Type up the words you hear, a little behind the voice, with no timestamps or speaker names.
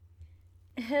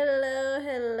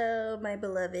Hello, my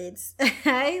beloveds.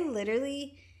 I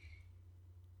literally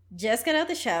just got out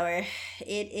the shower.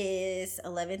 It is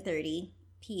 11:30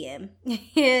 p.m.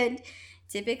 and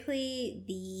typically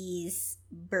these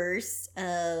bursts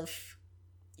of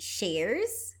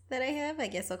shares that I have, I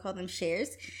guess I'll call them shares,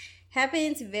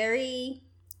 happens very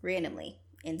randomly.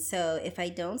 And so if I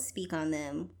don't speak on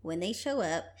them when they show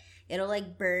up, it'll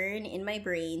like burn in my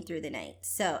brain through the night.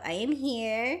 So I am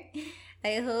here.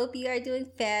 I hope you are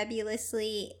doing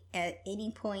fabulously at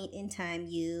any point in time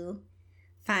you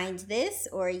find this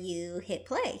or you hit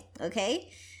play,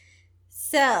 okay?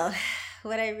 So,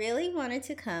 what I really wanted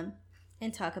to come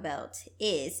and talk about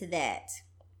is that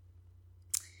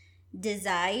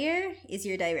desire is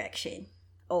your direction.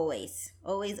 Always,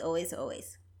 always, always,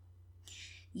 always.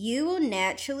 You will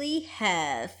naturally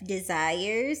have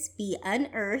desires be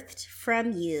unearthed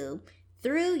from you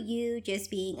through you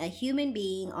just being a human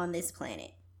being on this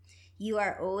planet. You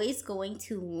are always going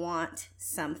to want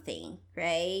something,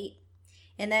 right?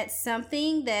 And that's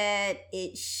something that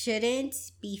it shouldn't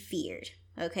be feared,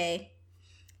 okay?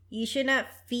 You should not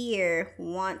fear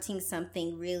wanting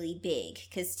something really big,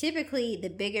 because typically the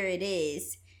bigger it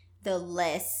is, the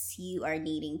less you are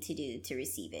needing to do to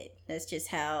receive it. That's just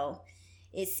how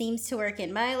it seems to work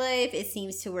in my life. It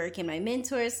seems to work in my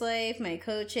mentor's life, my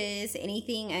coaches,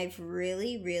 anything I've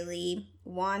really, really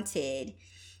wanted.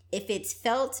 If it's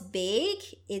felt big,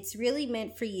 it's really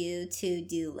meant for you to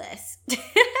do less.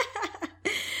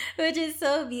 Which is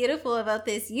so beautiful about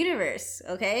this universe,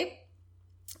 okay?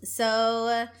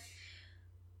 So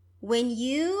when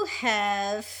you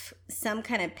have some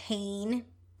kind of pain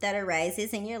that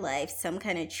arises in your life, some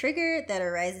kind of trigger that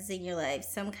arises in your life,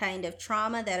 some kind of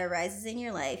trauma that arises in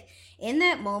your life, in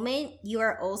that moment, you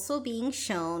are also being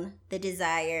shown the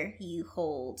desire you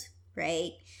hold,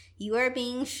 right? You are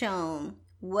being shown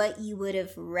what you would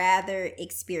have rather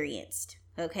experienced,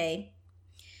 okay?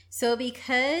 So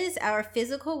because our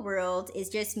physical world is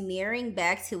just mirroring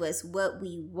back to us what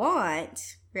we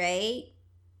want, right?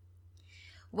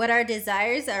 What our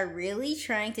desires are really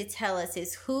trying to tell us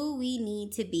is who we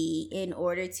need to be in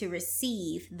order to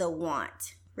receive the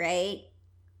want, right?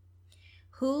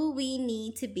 Who we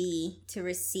need to be to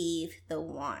receive the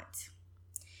want.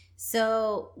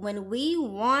 So when we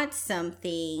want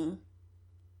something,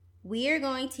 we are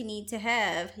going to need to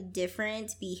have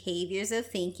different behaviors of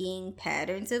thinking,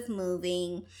 patterns of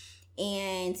moving,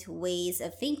 and ways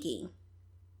of thinking.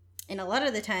 And a lot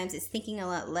of the times it's thinking a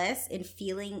lot less and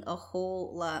feeling a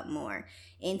whole lot more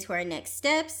into our next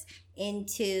steps,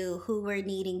 into who we're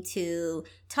needing to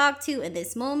talk to in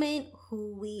this moment,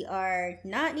 who we are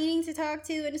not needing to talk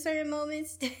to in certain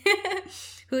moments,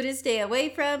 who to stay away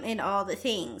from, and all the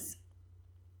things.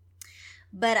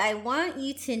 But I want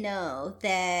you to know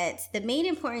that the main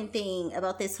important thing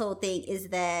about this whole thing is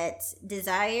that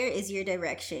desire is your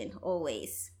direction,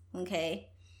 always, okay?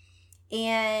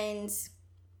 And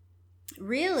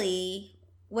really,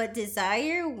 what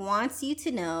desire wants you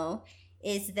to know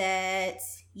is that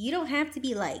you don't have to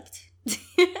be liked.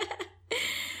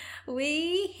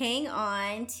 We hang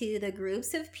on to the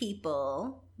groups of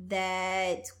people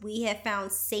that we have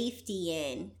found safety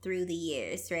in through the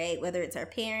years, right? Whether it's our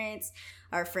parents,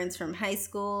 our friends from high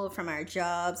school, from our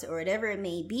jobs, or whatever it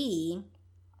may be.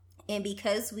 And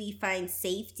because we find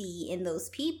safety in those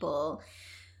people,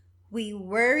 we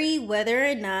worry whether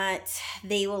or not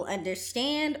they will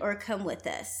understand or come with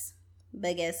us.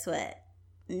 But guess what?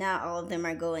 Not all of them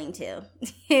are going to.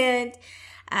 And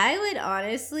I would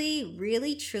honestly,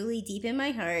 really, truly, deep in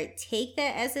my heart, take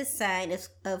that as a sign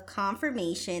of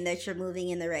confirmation that you're moving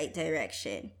in the right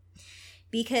direction.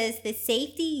 Because the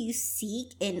safety you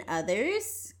seek in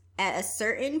others at a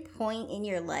certain point in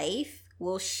your life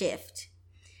will shift.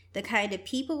 The kind of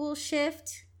people will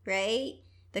shift, right?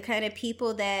 The kind of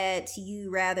people that you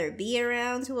rather be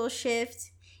around will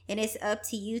shift. And it's up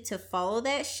to you to follow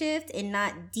that shift and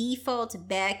not default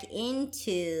back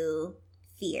into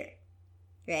fear,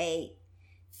 right?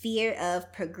 Fear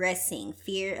of progressing,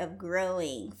 fear of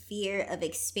growing, fear of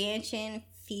expansion,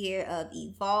 fear of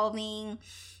evolving,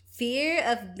 fear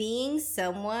of being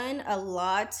someone a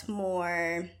lot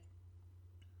more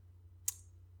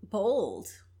bold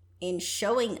in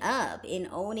showing up, in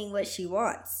owning what she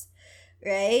wants.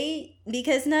 Right?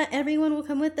 Because not everyone will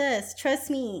come with us.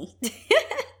 Trust me.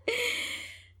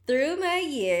 Through my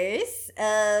years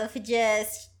of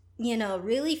just,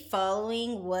 really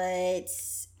following what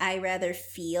I rather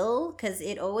feel, because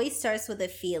it always starts with a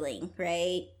feeling,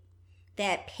 right?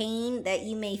 That pain that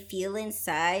you may feel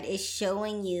inside is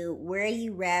showing you where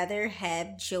you rather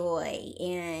have joy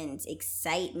and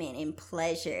excitement and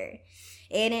pleasure.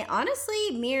 And it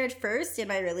honestly mirrored first in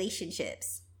my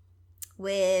relationships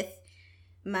with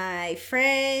my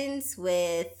friends,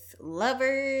 with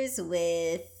lovers,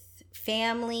 with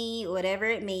family, whatever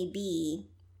it may be.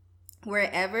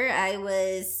 Wherever I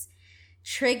was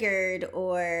triggered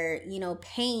or,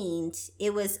 pained,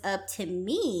 it was up to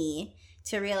me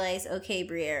to realize, okay,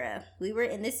 Briera, we were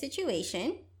in this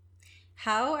situation.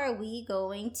 How are we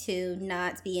going to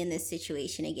not be in this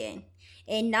situation again?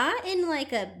 And not in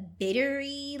like a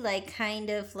bittery, like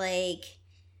kind of like,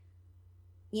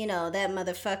 that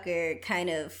motherfucker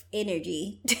kind of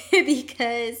energy,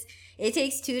 because it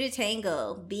takes two to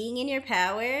tango. Being in your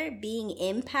power, being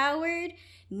empowered,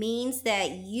 means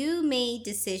that you made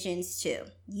decisions too.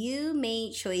 You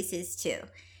made choices too.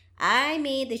 I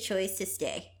made the choice to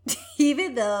stay,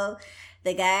 even though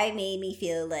the guy made me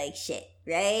feel like shit,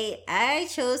 right? I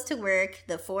chose to work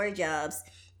the 4 jobs,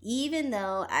 even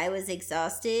though I was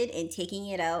exhausted and taking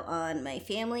it out on my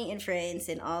family and friends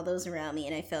and all those around me,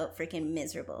 and I felt freaking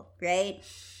miserable, right?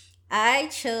 I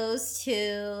chose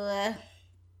to...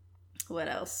 what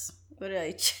else? What did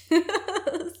I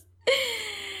choose?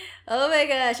 Oh my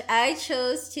gosh, I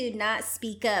chose to not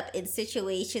speak up in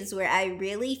situations where I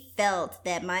really felt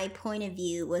that my point of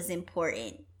view was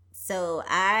important. So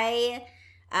I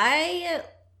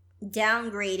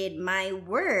downgraded my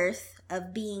worth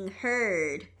of being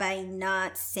heard by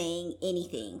not saying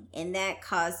anything. And that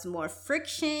caused more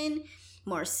friction,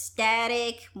 more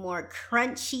static, more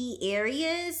crunchy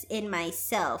areas in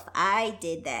myself. I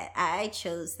did that. I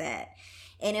chose that.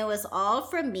 And it was all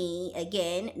from me,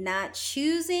 again, not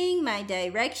choosing my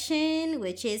direction,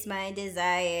 which is my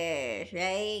desire,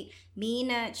 right? Me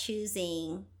not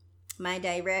choosing my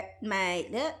desire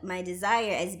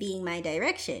as being my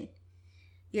direction.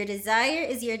 Your desire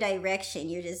is your direction.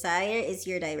 Your desire is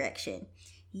your direction.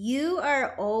 You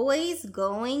are always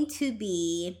going to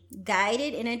be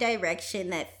guided in a direction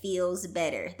that feels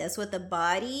better. That's what the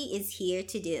body is here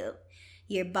to do.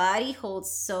 Your body holds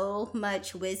so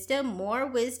much wisdom, more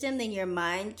wisdom than your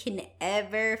mind can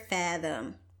ever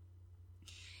fathom.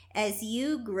 As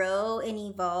you grow and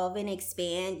evolve and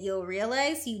expand, you'll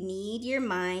realize you need your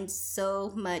mind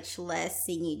so much less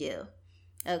than you do.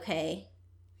 Okay?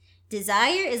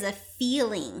 Desire is a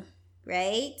feeling,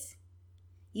 right?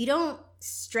 You don't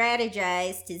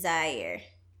strategize desire,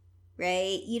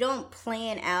 right? You don't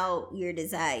plan out your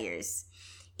desires.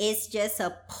 It's just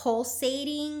a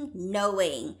pulsating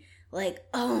knowing, like,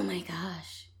 oh my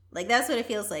gosh. Like, that's what it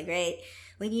feels like, right?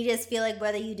 When you just feel like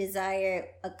whether you desire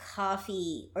a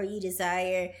coffee or you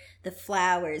desire the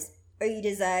flowers or you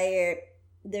desire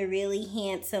the really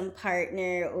handsome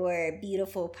partner or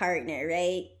beautiful partner,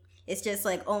 right? It's just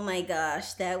like, oh my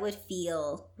gosh, that would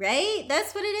feel, right?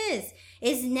 That's what it is.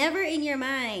 It's never in your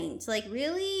mind. Like,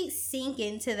 really sink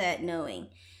into that knowing.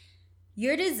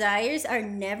 Your desires are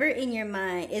never in your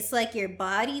mind. It's like your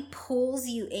body pulls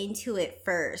you into it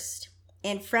first.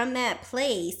 And from that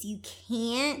place, you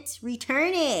can't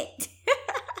return it.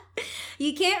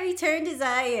 You can't return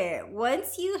desire.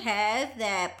 Once you have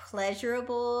that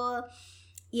pleasurable,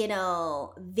 visual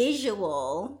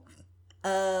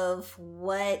of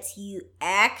what you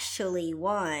actually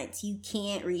want, you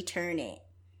can't return it.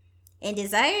 And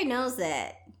desire knows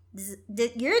that.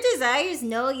 Your desires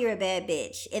know you're a bad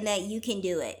bitch and that you can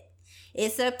do it.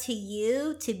 It's up to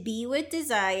you to be with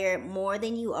desire more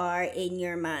than you are in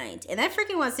your mind. And that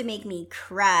freaking wants to make me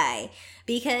cry,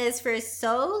 because for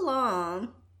so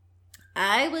long,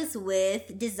 I was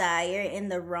with desire in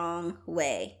the wrong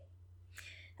way.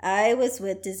 And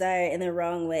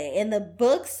the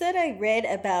books that I read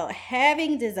about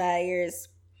having desires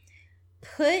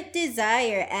put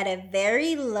desire at a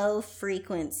very low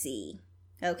frequency.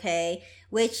 Okay,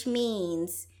 which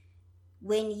means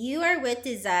when you are with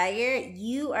desire,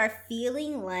 you are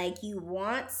feeling like you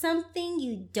want something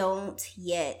you don't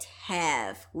yet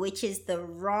have, which is the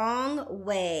wrong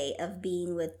way of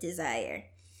being with desire.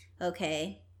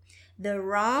 Okay, the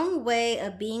wrong way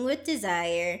of being with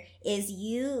desire is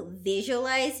you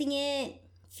visualizing it,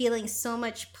 feeling so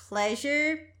much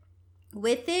pleasure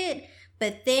with it,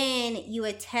 but then you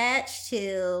attach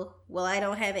to, well, I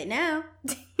don't have it now.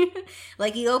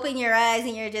 Like, you open your eyes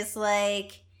and you're just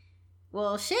like,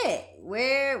 well, shit,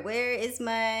 where is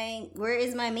my man? Where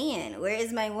is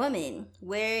my woman?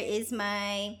 Where is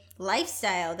my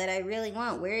lifestyle that I really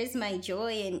want? Where is my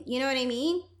joy? And you know what I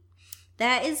mean?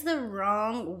 That is the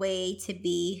wrong way to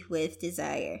be with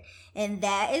desire. And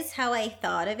that is how I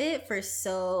thought of it for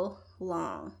so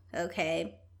long,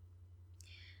 okay?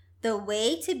 The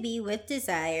way to be with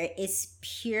desire is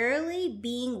purely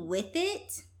being with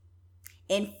it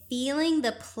and feeling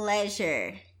the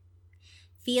pleasure.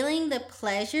 feeling the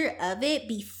pleasure of it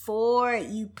before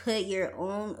you put your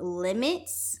own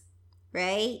limits,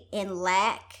 right, and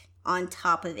lack on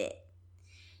top of it.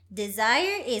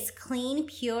 Desire is clean,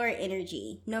 pure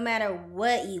energy, no matter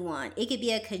what you want. It could be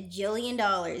 $1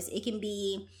 kajillion. It can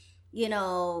be,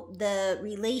 the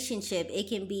relationship. It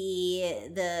can be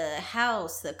the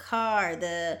house, the car,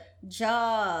 the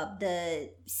job,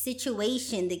 the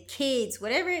situation, the kids,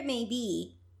 whatever it may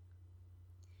be.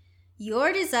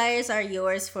 Your desires are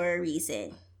yours for a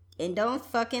reason. And don't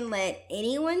fucking let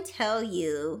anyone tell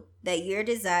you that your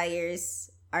desires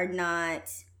are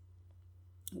not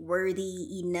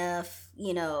worthy enough,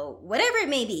 whatever it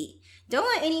may be. Don't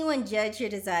let anyone judge your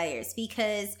desires,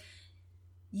 because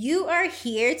you are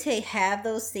here to have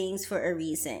those things for a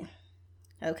reason.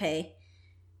 Okay?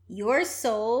 Your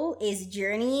soul is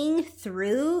journeying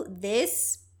through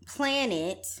this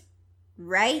planet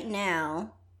right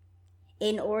now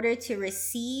in order to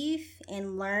receive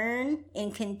and learn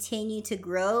and continue to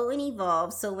grow and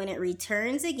evolve. So when it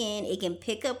returns again, it can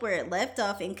pick up where it left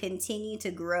off and continue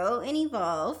to grow and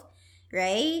evolve,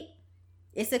 right?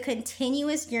 It's a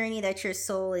continuous journey that your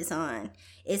soul is on.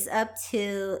 It's up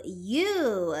to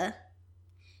you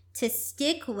to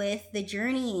stick with the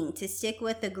journeying, to stick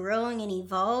with the growing and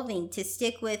evolving, to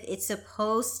stick with it's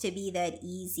supposed to be that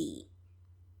easy.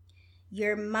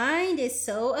 Your mind is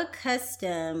so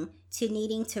accustomed to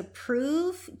needing to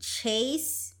prove,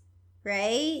 chase,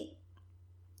 right?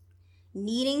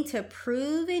 Needing to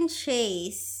prove and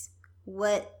chase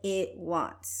what it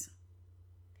wants.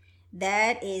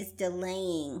 That is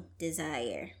delaying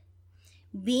desire.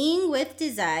 Being with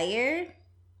desire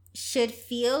should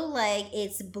feel like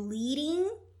it's bleeding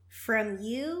from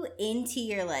you into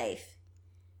your life.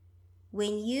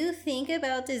 When you think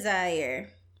about desire,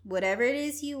 whatever it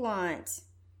is you want,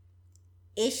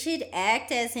 it should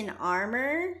act as an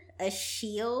armor, a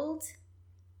shield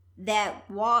that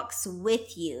walks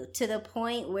with you to the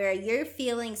point where you're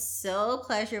feeling so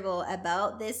pleasurable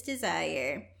about this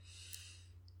desire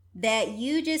that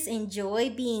you just enjoy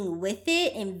being with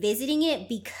it and visiting it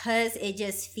because it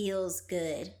just feels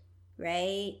good,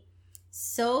 right?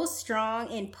 So strong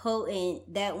and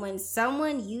potent that when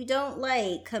someone you don't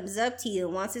like comes up to you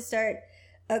and wants to start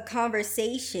a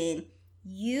conversation,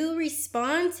 you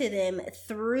respond to them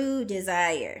through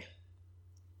desire.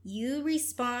 You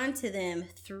respond to them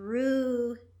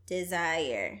through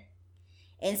desire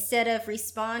instead of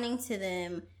responding to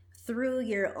them through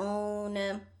your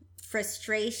own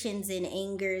frustrations and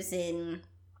angers and,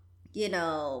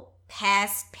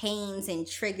 past pains and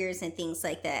triggers and things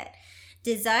like that.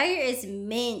 Desire is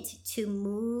meant to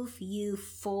move you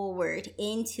forward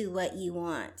into what you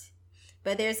want.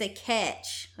 But there's a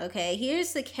catch, okay?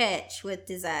 Here's the catch with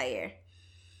desire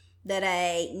that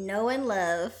I know and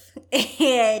love,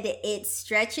 and it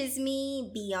stretches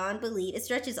me beyond belief. It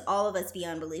stretches all of us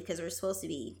beyond belief because we're supposed to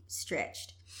be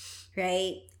stretched,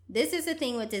 right? This is the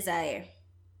thing with desire.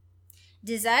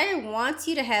 Desire wants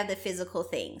you to have the physical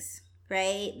things,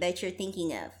 right, that you're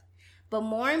thinking of. But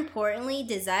more importantly,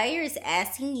 desire is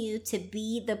asking you to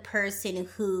be the person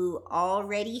who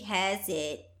already has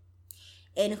it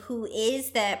and who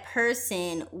is that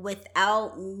person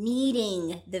without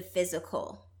needing the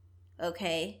physical,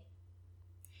 okay?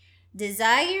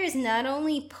 Desire is not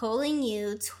only pulling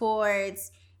you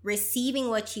towards receiving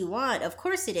what you want. Of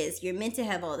course it is. You're meant to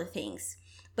have all the things.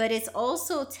 But it's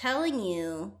also telling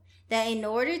you that in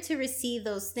order to receive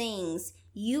those things,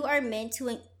 you are meant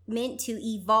to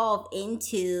evolve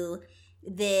into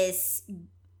this,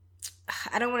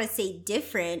 I don't want to say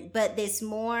different, but this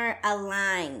more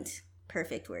aligned,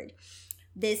 perfect word,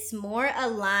 this more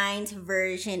aligned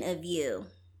version of you.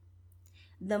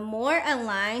 The more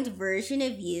aligned version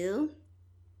of you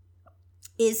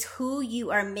is who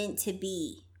you are meant to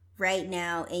be right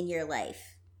now in your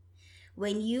life.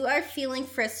 When you are feeling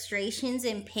frustrations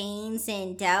and pains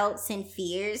and doubts and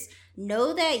fears,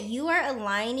 know that you are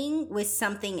aligning with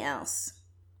something else.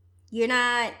 You're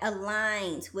not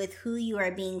aligned with who you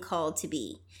are being called to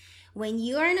be. When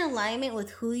you are in alignment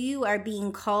with who you are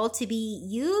being called to be,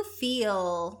 you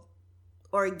feel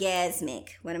orgasmic.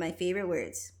 One of my favorite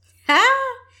words. Ha!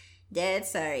 Dead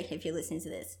sorry if you're listening to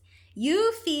this.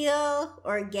 You feel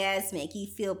orgasmic. You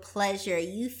feel pleasure.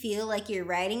 You feel like you're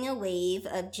riding a wave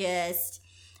of just,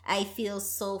 I feel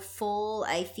so full.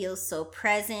 I feel so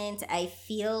present. I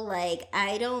feel like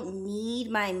I don't need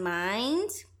my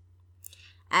mind.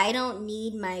 I don't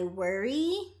need my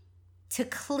worry to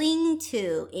cling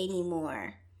to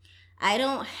anymore. I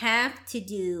don't have to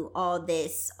do all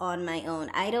this on my own.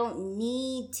 I don't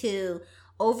need to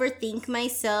overthink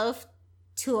myself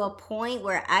to a point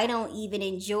where I don't even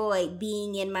enjoy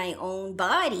being in my own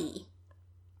body.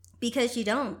 because you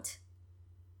don't.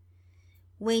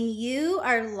 When you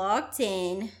are locked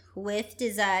in with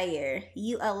desire,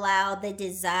 you allow the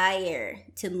desire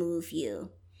to move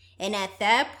you. And at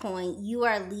that point, you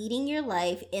are leading your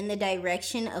life in the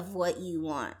direction of what you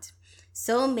want.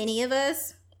 So many of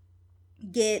us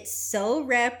get so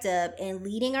wrapped up in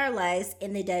leading our lives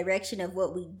in the direction of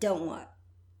what we don't want.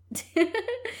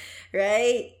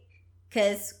 Right?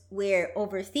 Because we're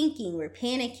overthinking, we're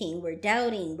panicking, we're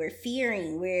doubting, we're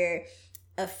fearing, we're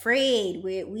afraid,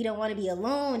 we don't want to be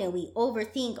alone, and we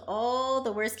overthink all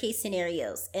the worst case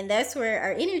scenarios. And that's where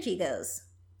our energy goes,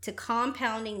 to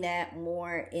compounding that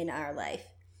more in our life.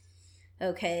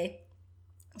 Okay?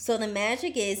 So the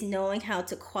magic is knowing how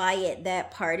to quiet that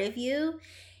part of you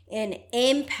and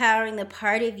empowering the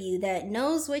part of you that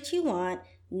knows what you want,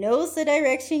 knows the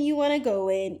direction you want to go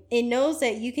in, and knows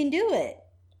that you can do it.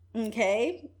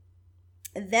 Okay?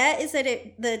 That is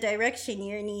the direction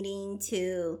you're needing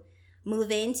to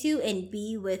move into and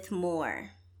be with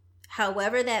more.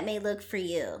 However that may look for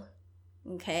you.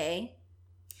 Okay?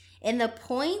 And the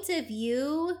point of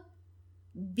you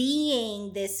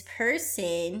being this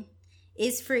person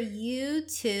is for you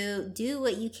to do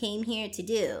what you came here to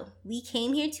do. We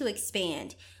came here to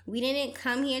expand. We didn't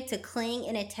come here to cling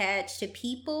and attach to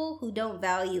people who don't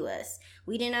value us.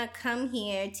 We did not come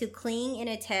here to cling and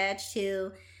attach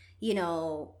to,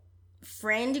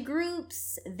 friend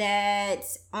groups that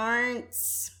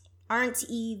aren't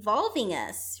evolving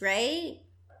us, right?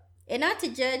 And not to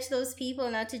judge those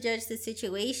people, not to judge the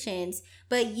situations,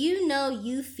 but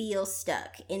you feel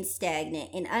stuck and stagnant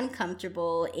and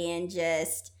uncomfortable and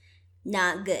just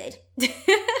not good.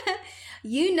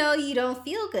 You don't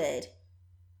feel good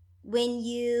when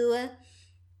you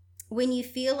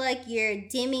feel like you're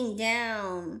dimming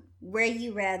down where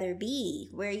you rather be,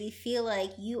 where you feel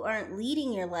like you aren't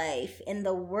leading your life and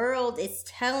the world is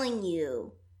telling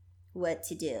you what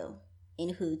to do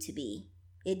and who to be.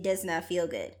 It does not feel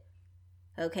good.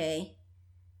 Okay?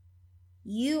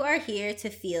 You are here to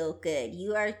feel good.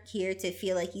 You are here to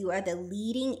feel like you are the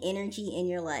leading energy in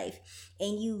your life.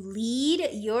 And you lead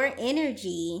your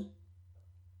energy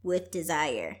with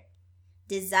desire.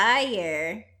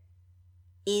 Desire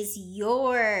is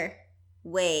your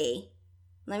way.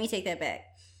 Let me take that back.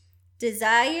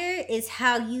 Desire is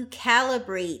how you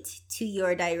calibrate to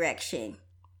your direction.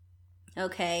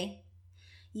 Okay?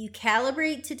 You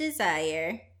calibrate to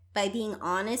desire by being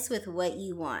honest with what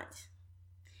you want.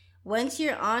 Once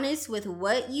you're honest with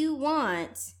what you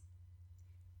want,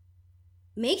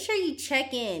 make sure you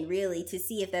check in really to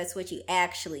see if that's what you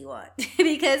actually want.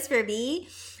 Because for me,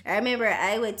 I remember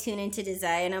I would tune into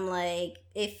desire and I'm like,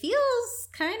 it feels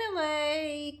kind of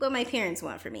like what my parents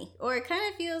want for me. Or it kind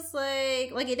of feels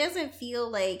like it doesn't feel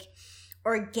like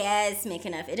orgasmic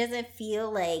enough. It doesn't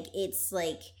feel like it's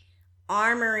like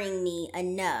armoring me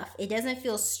enough. It doesn't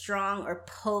feel strong or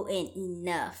potent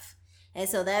enough. And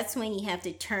so that's when you have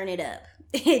to turn it up.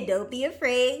 Don't be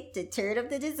afraid to turn up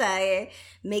the desire.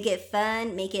 Make it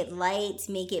fun, make it light,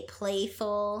 make it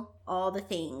playful, all the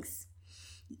things.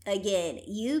 Again,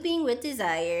 you being with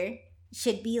desire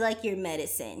should be like your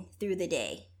medicine through the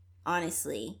day,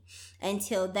 honestly.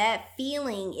 Until that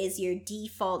feeling is your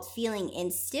default feeling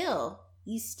and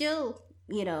you still,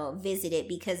 visit it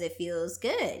because it feels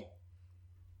good.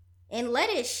 And let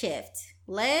it shift.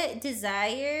 Let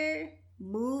desire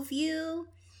move you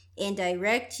and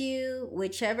direct you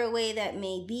whichever way that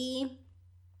may be.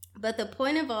 But the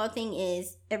point of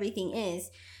everything is,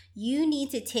 you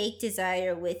need to take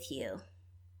desire with you.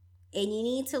 And you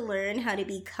need to learn how to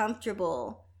be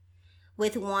comfortable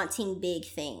with wanting big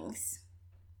things.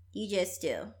 You just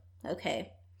do,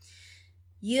 okay?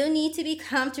 You need to be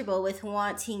comfortable with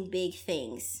wanting big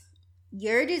things.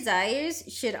 Your desires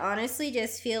should honestly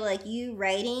just feel like you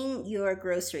writing your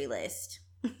grocery list.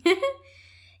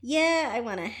 Yeah, I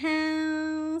want a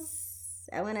house.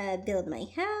 I want to build my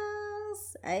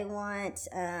house. I want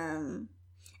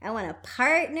a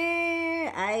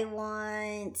partner. I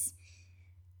want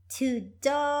 2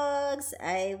 dogs.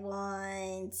 I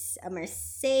want a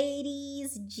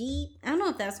Mercedes, Jeep. I don't know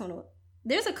if that's one.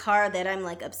 There's a car that I'm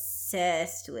like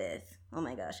obsessed with. Oh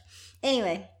my gosh.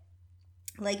 Anyway,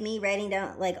 like me writing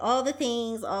down like all the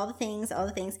things.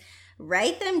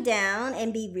 Write them down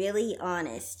and be really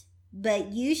honest.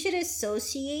 But you should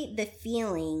associate the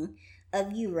feeling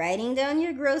of you writing down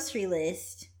your grocery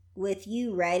list with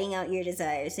you writing out your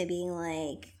desires and being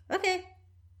like, okay,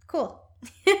 cool.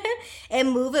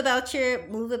 And move about your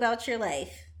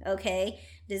life, okay?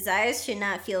 Desires should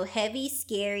not feel heavy,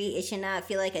 scary. It should not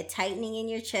feel like a tightening in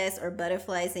your chest or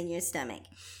butterflies in your stomach.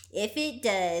 If it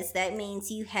does, that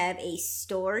means you have a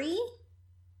story.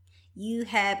 you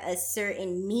have a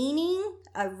certain meaning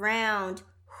around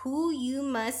who you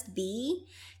must be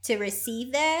to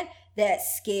receive that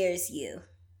scares you.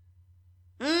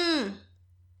 You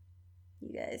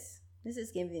guys, this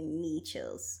is giving me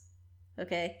chills.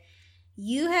 Okay?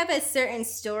 You have a certain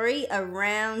story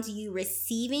around you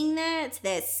receiving that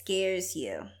scares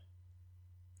you.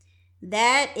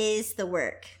 That is the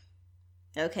work.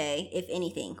 Okay? If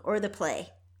anything, or the play.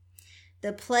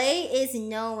 The play is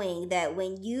knowing that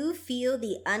when you feel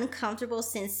the uncomfortable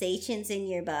sensations in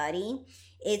your body,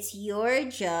 it's your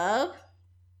job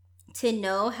to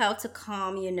know how to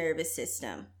calm your nervous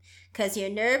system. Because your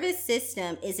nervous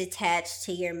system is attached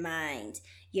to your mind.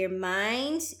 Your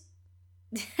mind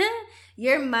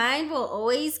will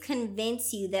always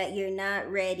convince you that you're not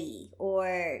ready,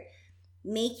 or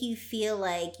make you feel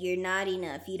like you're not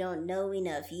enough, you don't know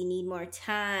enough, you need more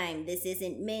time, this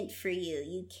isn't meant for you,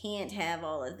 you can't have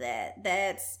all of that.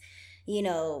 That's,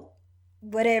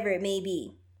 whatever it may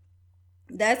be.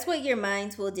 That's what your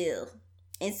minds will do.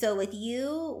 And so with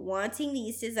you wanting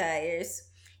these desires,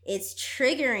 it's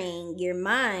triggering your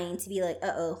mind to be like,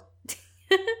 uh-oh.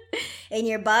 And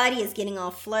your body is getting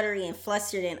all fluttery and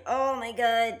flustered and, oh my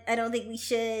God, I don't think we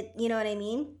should. You know what I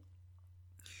mean?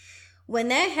 When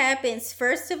that happens,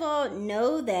 first of all,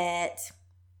 know that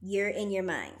you're in your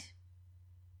mind.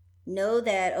 Know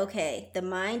that, okay, the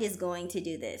mind is going to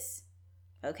do this.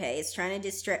 Okay, it's trying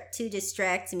to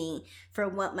distract me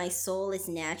from what my soul is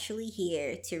naturally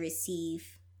here to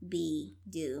receive, be,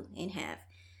 do, and have.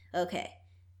 Okay,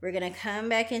 we're going to come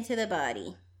back into the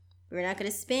body. We're not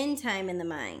going to spend time in the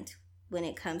mind when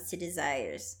it comes to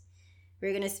desires.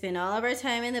 We're going to spend all of our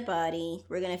time in the body.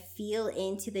 We're going to feel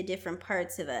into the different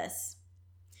parts of us.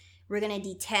 We're going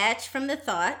to detach from the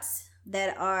thoughts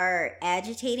that are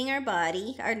agitating our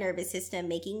body, our nervous system,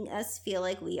 making us feel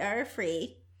like we are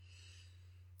afraid.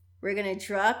 We're going to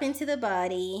drop into the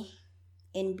body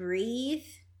and breathe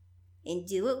and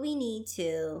do what we need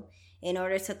to in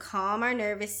order to calm our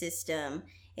nervous system,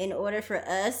 in order for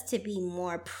us to be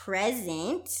more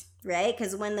present, right?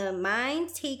 Because when the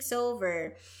mind takes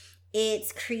over,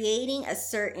 it's creating a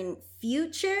certain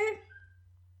future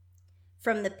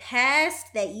from the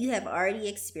past that you have already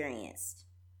experienced,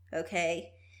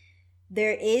 okay?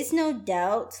 There is no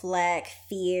doubt, lack,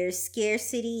 fear,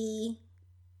 scarcity,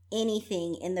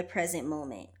 anything in the present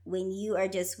moment when you are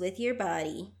just with your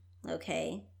body,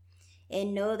 okay?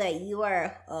 And know that you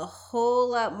are a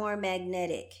whole lot more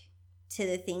magnetic to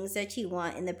the things that you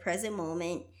want in the present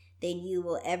moment than you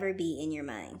will ever be in your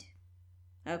mind,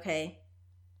 okay?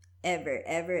 Ever.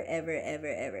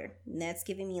 And that's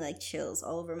giving me like chills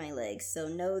all over my legs. So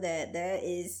know that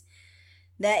is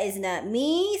not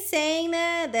me saying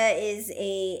that. That is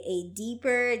a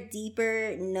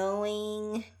deeper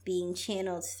knowing being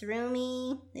channeled through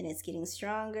me, and it's getting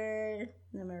stronger.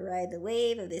 I'm going to ride the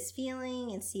wave of this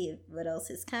feeling and see what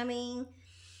else is coming.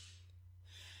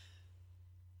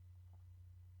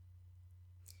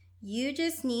 You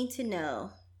just need to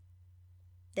know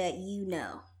that you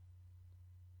know.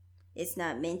 It's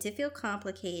not meant to feel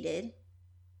complicated.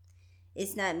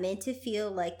 It's not meant to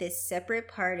feel like this separate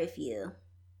part of you.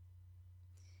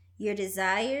 Your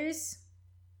desires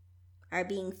are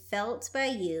being felt by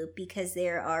you because they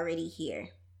are already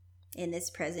here in this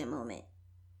present moment.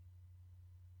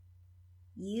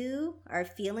 You are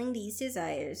feeling these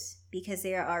desires because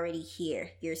they are already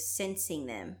here. You're sensing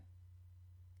them.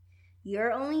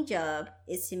 Your only job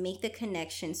is to make the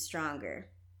connection stronger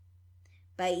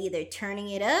by either turning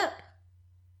it up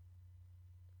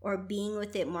or being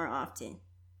with it more often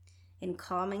and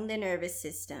calming the nervous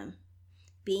system,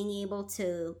 being able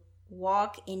to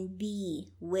walk and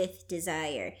be with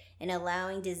desire and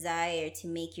allowing desire to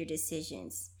make your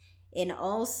decisions, and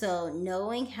also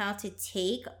knowing how to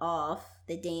take off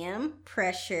the damn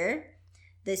pressure,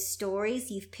 the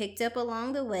stories you've picked up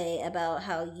along the way about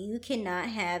how you cannot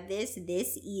have this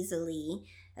easily,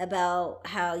 about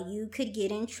how you could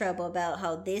get in trouble, about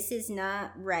how this is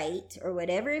not right, or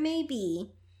whatever it may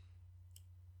be,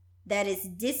 that is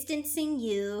distancing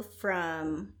you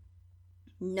from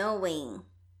knowing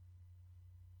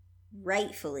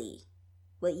rightfully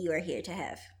what you are here to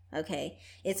have. Okay?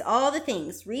 It's all the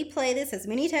things. Replay this as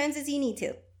many times as you need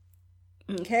to.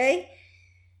 Okay?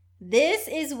 This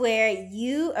is where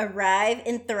you arrive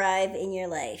and thrive in your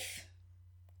life.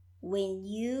 When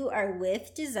you are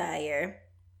with desire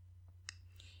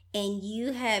and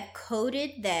you have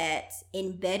coded that,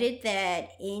 embedded that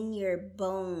in your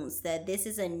bones, that this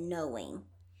is a knowing.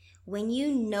 When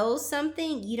you know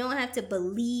something, you don't have to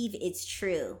believe it's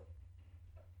true.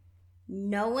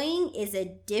 Knowing is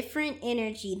a different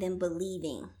energy than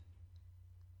believing.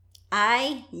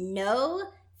 I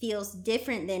know feels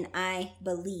different than I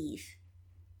believe.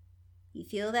 You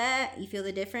feel that? You feel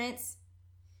the difference?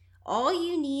 All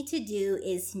you need to do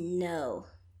is know.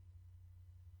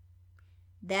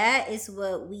 That is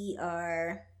what we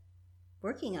are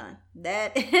working on.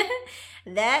 That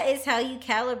is how you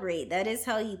calibrate. That is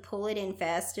how you pull it in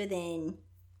faster than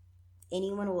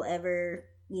anyone will ever,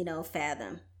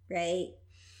 fathom, right?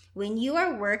 When you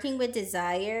are working with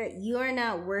desire, you are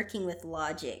not working with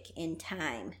logic and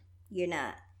time. You're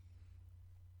not.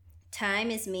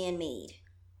 Time is man-made,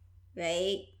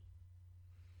 right?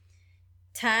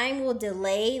 Time will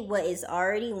delay what is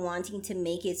already wanting to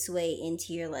make its way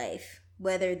into your life,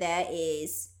 whether that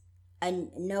is a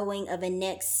knowing of a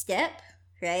next step,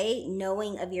 right?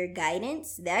 Knowing of your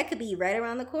guidance, that could be right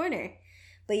around the corner.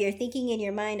 But you're thinking in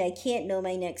your mind, I can't know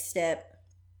my next step,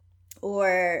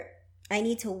 or I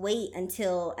need to wait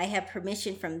until I have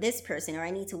permission from this person, or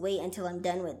I need to wait until I'm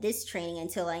done with this training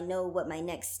until I know what my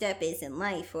next step is in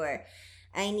life, or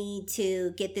I need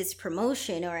to get this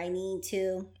promotion, or I need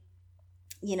to,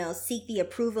 seek the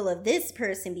approval of this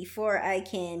person before I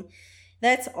can.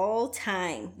 That's all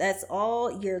time. That's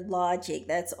all your logic.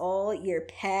 That's all your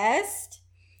past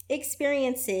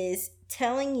experiences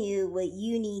telling you what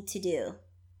you need to do.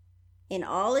 And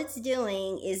all it's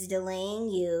doing is delaying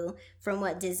you from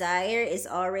what desire is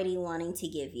already wanting to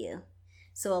give you.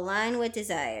 So align with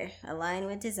desire. Align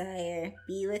with desire.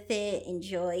 Be with it.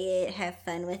 Enjoy it. Have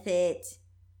fun with it.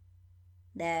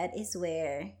 That is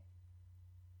where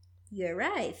you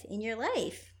arrive in your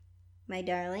life, my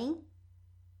darling.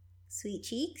 Sweet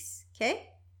cheeks. Okay?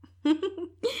 All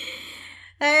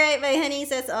right, my honeys.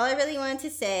 That's all I really wanted to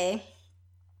say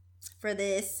for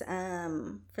this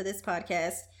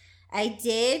podcast. I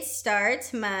did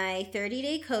start my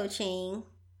 30-day coaching,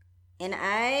 and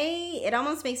it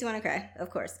almost makes me want to cry, of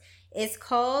course. It's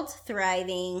called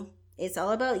Thriving. It's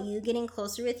all about you getting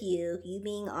closer with you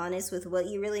being honest with what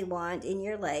you really want in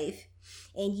your life,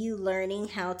 and you learning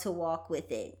how to walk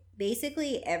with it.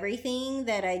 Basically, everything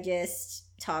that I just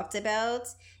talked about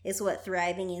is what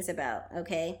Thriving is about,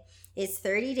 okay? It's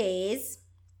 30 days.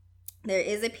 There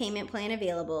is a payment plan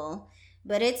available,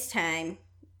 but it's time.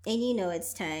 And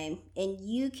it's time, and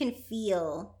you can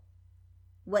feel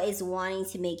what is wanting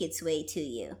to make its way to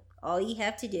you. All you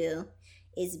have to do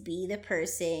is be the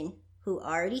person who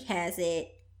already has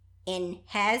it, and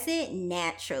has it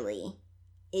naturally.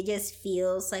 It just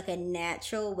feels like a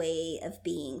natural way of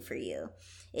being for you.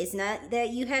 It's not that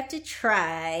you have to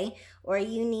try, or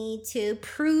you need to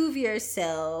prove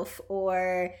yourself,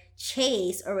 or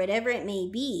chase, or whatever it may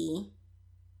be.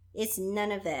 It's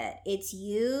none of that. It's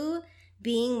you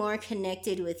being more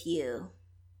connected with you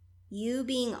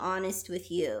being honest with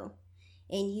you,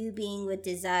 and you being with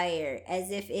desire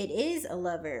as if it is a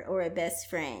lover or a best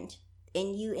friend,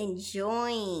 and you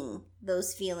enjoying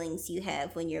those feelings you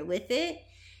have when you're with it,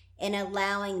 and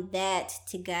allowing that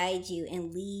to guide you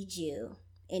and lead you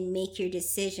and make your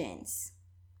decisions.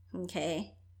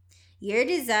 Okay? Your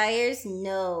desires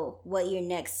know what your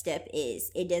next step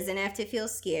is. It doesn't have to feel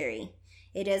scary.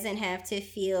 It doesn't have to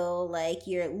feel like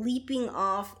you're leaping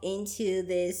off into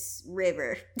this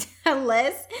river,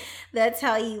 unless that's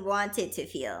how you want it to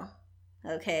feel,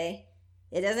 okay?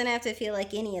 It doesn't have to feel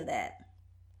like any of that.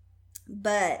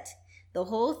 But the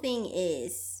whole thing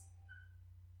is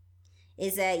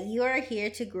that you are here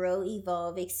to grow,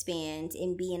 evolve, expand,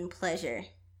 and be in pleasure.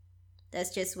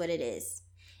 That's just what it is.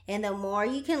 And the more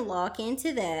you can lock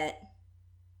into that,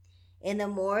 and the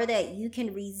more that you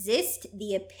can resist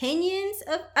the opinions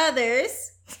of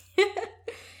others,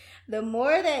 the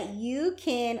more that you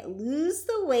can lose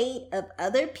the weight of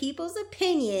other people's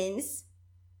opinions,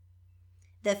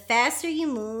 the faster you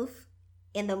move,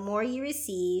 and the more you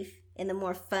receive, and the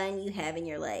more fun you have in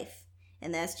your life.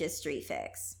 And that's just straight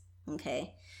facts,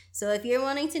 okay? So if you're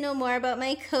wanting to know more about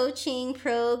my coaching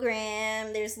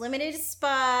program, there's limited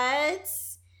spots.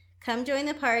 Come join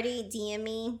the party. DM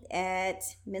me at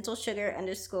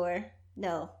mentalsugar_.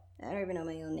 No, I don't even know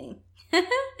my own name.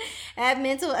 At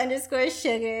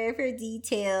mental_sugar for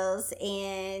details.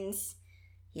 And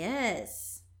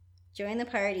yes, join the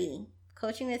party.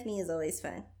 Coaching with me is always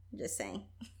fun. I'm just saying.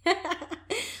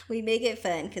 We make it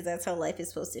fun because that's how life is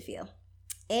supposed to feel.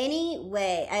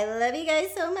 Anyway, I love you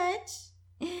guys so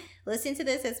much. Listen to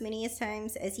this as many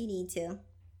times as you need to.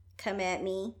 Come at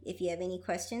me if you have any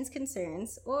questions,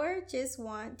 concerns, or just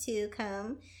want to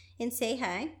come and say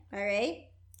hi. All right.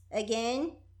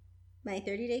 Again, my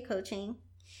 30-day coaching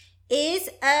is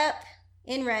up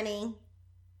and running,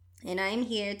 and I'm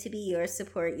here to be your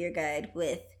support, your guide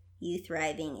with you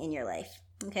thriving in your life.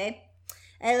 Okay.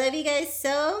 I love you guys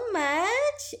so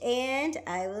much, and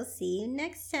I will see you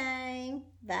next time.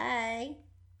 Bye.